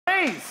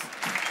please.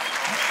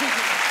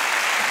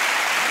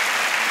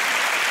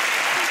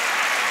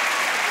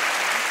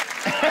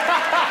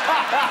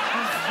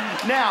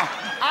 Now,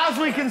 as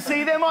we can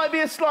see, there might be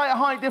a slight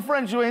height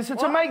differential here, so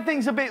to make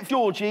things a bit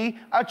Georgie,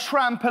 a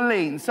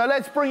trampoline. So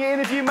let's bring it in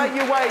if you make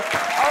your way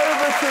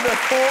over to the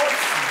court.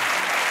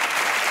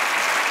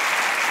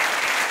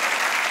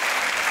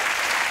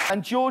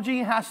 And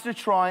Georgie has to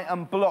try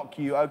and block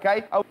you,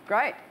 OK? Oh,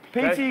 great.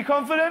 Peter, you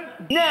confident?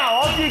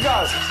 Now, off you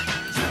go.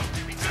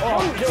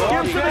 Oh, give some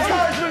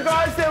encouragement,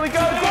 guys. There we go.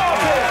 Go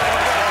off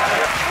it.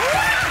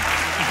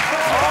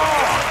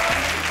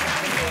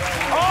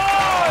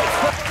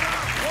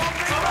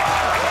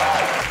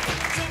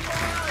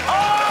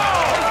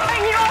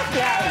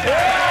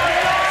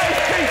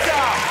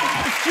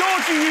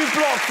 You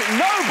blocked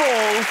no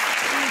balls.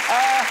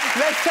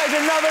 Let's take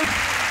another.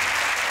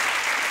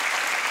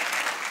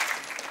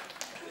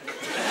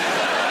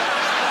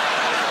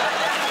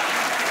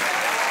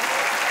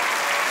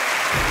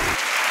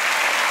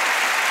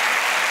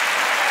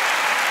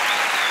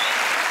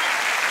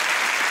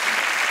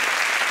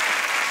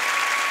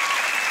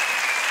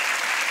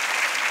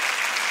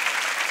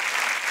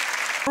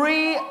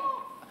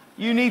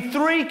 You need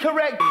 3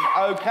 correct,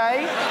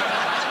 okay?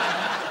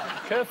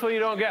 Careful you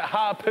don't get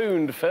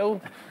harpooned,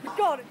 Phil.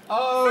 God.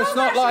 Oh, it's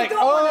not like...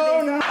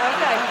 Oh, no.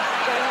 Okay.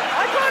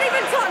 I can't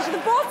even touch the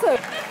bottom.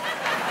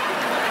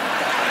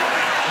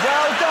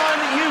 Well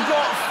done. You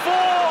got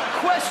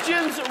 4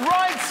 questions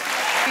right.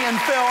 And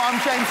Phil,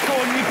 I'm James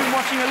Corden. You've been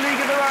watching A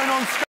League of Their Own on Sky.